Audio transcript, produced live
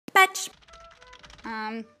Betch.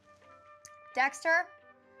 Dexter,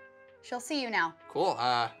 she'll see you now. Cool,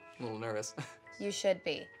 a little nervous. You should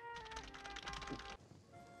be.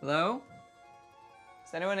 Hello?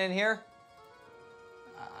 Is anyone in here?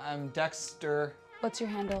 I'm Dexter. What's your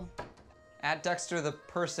handle? At Dexter the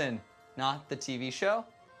person, not the TV show.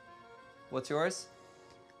 What's yours?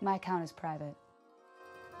 My account is private.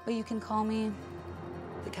 But you can call me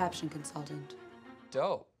the Caption consultant.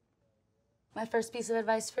 Dope. My first piece of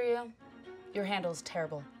advice for you, your handle's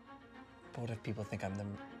terrible. But what if people think I'm the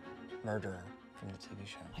murderer from the TV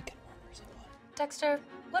show? I can murder someone. Dexter,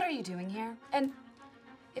 what are you doing here? And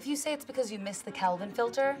if you say it's because you missed the Kelvin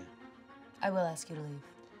filter, I will ask you to leave.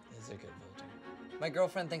 This is a good filter. My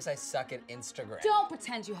girlfriend thinks I suck at Instagram. Don't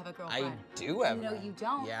pretend you have a girlfriend. I do have No, one. you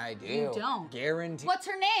don't. Yeah, I do. You don't. Guarantee. What's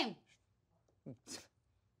her name?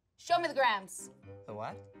 Show me the grams. The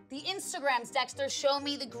what? The Instagrams, Dexter. Show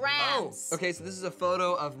me the grams. Oh, okay, so this is a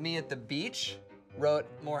photo of me at the beach. Wrote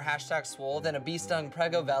more hashtag swole than a bee stung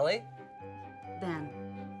prego belly. Then.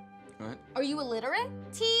 What? Are you illiterate?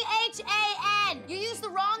 T-H-A-N. You use the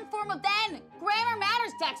wrong form of then. Grammar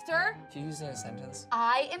matters, Dexter. Can you use it in a sentence?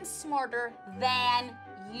 I am smarter than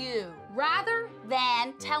you. Rather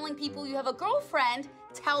than telling people you have a girlfriend,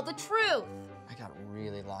 tell the truth. I got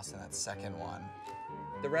really lost in that second one.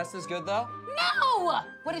 The rest is good though? No!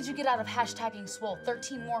 What did you get out of hashtagging swole?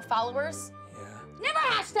 13 more followers? Yeah. Never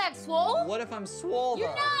hashtag swole! What if I'm swole though?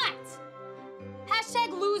 You're not!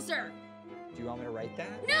 Hashtag loser. Do you want me to write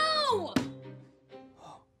that? No!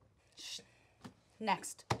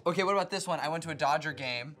 Next. Okay, what about this one? I went to a Dodger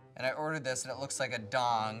game and I ordered this and it looks like a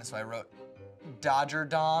dong, so I wrote Dodger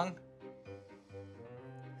dong.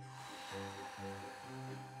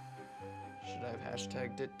 Should I have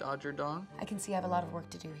hashtagged it Dodger dong? I can see I have a lot of work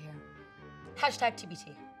to do here. Hashtag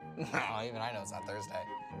TBT. No, even I know it's not Thursday.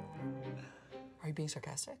 Are you being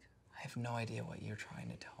sarcastic? I have no idea what you're trying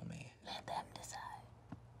to tell me. Let them decide.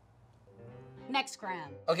 Next gram.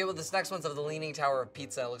 Okay, well this next one's of the Leaning Tower of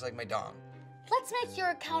Pizza. It looks like my dong. Let's make your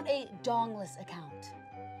account a dongless account.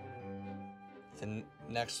 The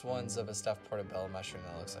next one's of a stuffed portobello mushroom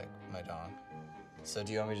that looks like my dong. So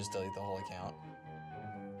do you want me to just delete the whole account?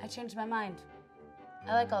 I changed my mind.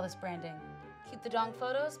 I like all this branding. Keep the dong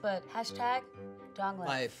photos, but hashtag dongless.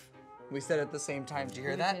 Life. We said it at the same time. Did you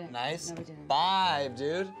hear No, we that? didn't. Nice. No, we didn't. 5,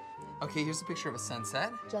 dude. Okay, here's a picture of a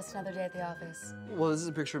sunset. Just another day at the office. Well, this is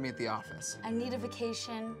a picture of me at the office. I need a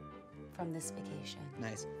vacation from this vacation.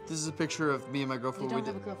 Nice. This is a picture of me and my You girlfriend. don't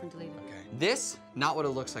have a girlfriend to leave. Okay. This, not what it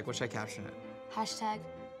looks like. What should I caption it? Hashtag,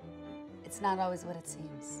 it's not always what it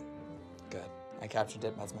seems. Good. I captioned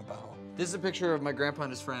it. That's my butthole. This is a picture of my grandpa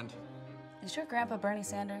and his friend. Is your grandpa Bernie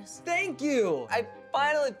Sanders? Thank you. I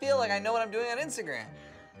finally feel like I know what I'm doing on Instagram.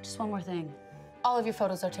 Just one more thing. All of your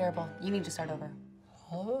photos are terrible. You need to start over.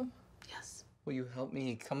 All of them? Yes. Will you help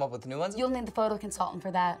me come up with new ones? You'll need the photo consultant for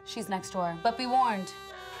that. She's next door. But be warned.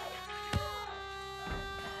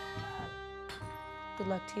 Good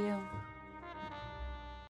luck to you.